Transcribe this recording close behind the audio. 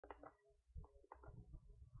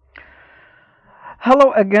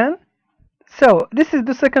Hello again. So, this is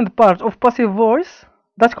the second part of passive voice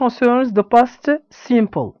that concerns the past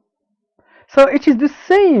simple. So, it is the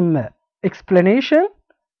same explanation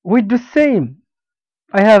with the same.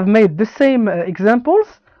 I have made the same examples.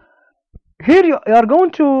 Here you are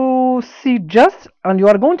going to see just, and you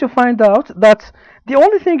are going to find out that the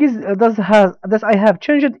only thing is that I have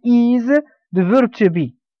changed is the verb to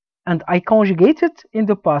be, and I conjugate it in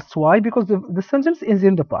the past. Why? Because the sentence is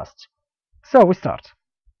in the past. So we start.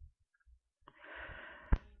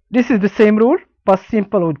 This is the same rule, past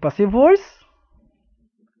simple with passive voice.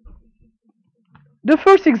 The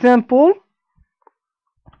first example,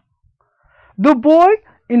 the boy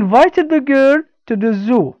invited the girl to the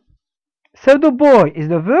zoo. So the boy is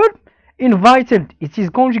the verb, invited, it is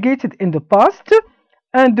conjugated in the past,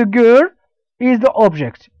 and the girl is the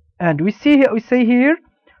object. And we say here,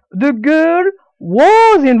 the girl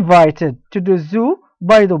was invited to the zoo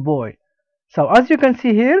by the boy. So as you can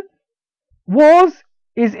see here, was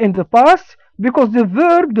is in the past because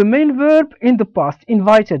the main verb in the past,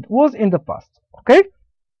 invited, was in the past. Okay?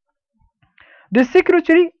 The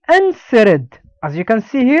secretary answered. As you can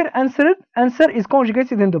see here, answer is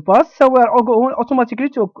conjugated in the past, so we are going automatically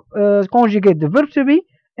to conjugate the verb to be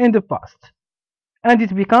in the past. And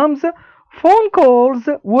it becomes phone calls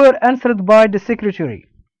were answered by the secretary.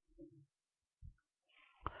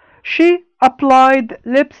 She applied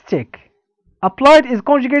lipstick. Applied is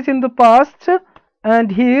conjugated in the past,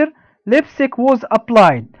 and here lipstick was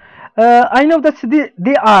applied. I know that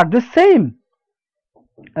they are the same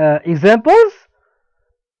examples,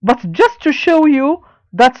 but just to show you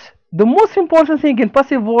that the most important thing in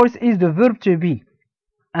passive voice is the verb to be,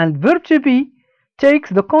 and verb to be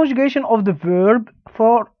takes the conjugation of the verb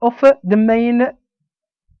of the main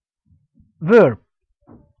verb.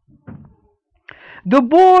 The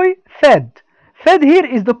boy fed. Fed here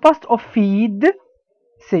is the past of feed.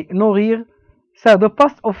 C'est nourrir. So the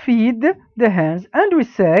past of feed the hands, and we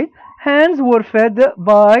say hands were fed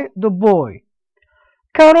by the boy.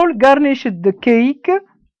 Carol garnished the cake,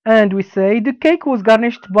 and we say the cake was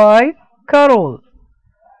garnished by Carol.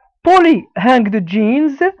 Polly hung the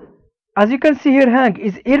jeans. As you can see here, hang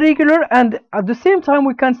is irregular, and at the same time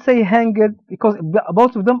we can say hanged because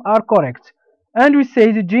both of them are correct. And we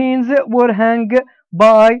say the jeans were hung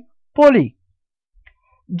by Polly.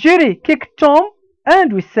 Jerry kicked Tom,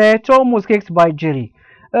 and we say Tom was kicked by Jerry.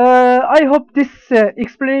 I hope this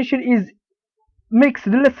explanation makes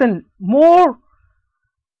the lesson more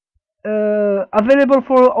available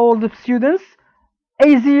for all the students,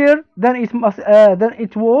 easier than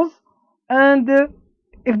it was. And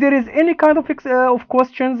if there is any kind of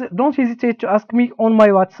questions, don't hesitate to ask me on my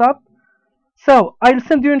WhatsApp. So I'll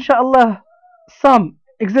send you inshallah some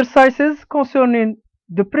exercises concerning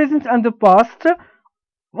the present and the past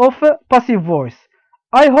of passive voice.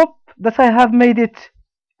 I hope that I have made it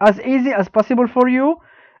as easy as possible for you.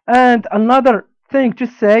 And another thing to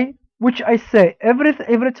say, which I say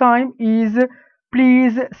every time, is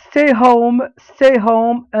please stay home,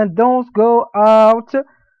 and don't go out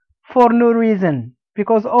for no reason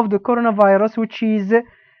because of the coronavirus, which is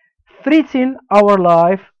threatening our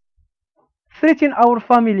life, threatening our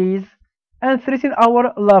families, and threatening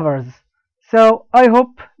our lovers. So I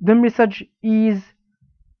hope the message is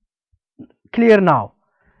clear now.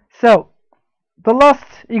 So the last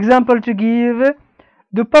example to give,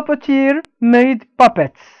 the puppeteer made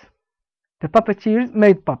puppets. The puppeteers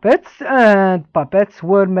made puppets, and puppets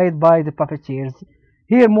were made by the puppeteers.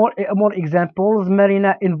 Here more examples.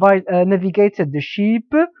 Marina navigated the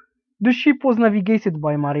sheep. The sheep was navigated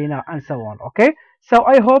by Marina, and so on. Okay, so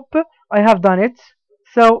I hope I have done it.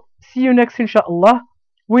 So see you next inshallah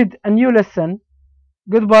with a new lesson.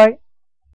 Goodbye.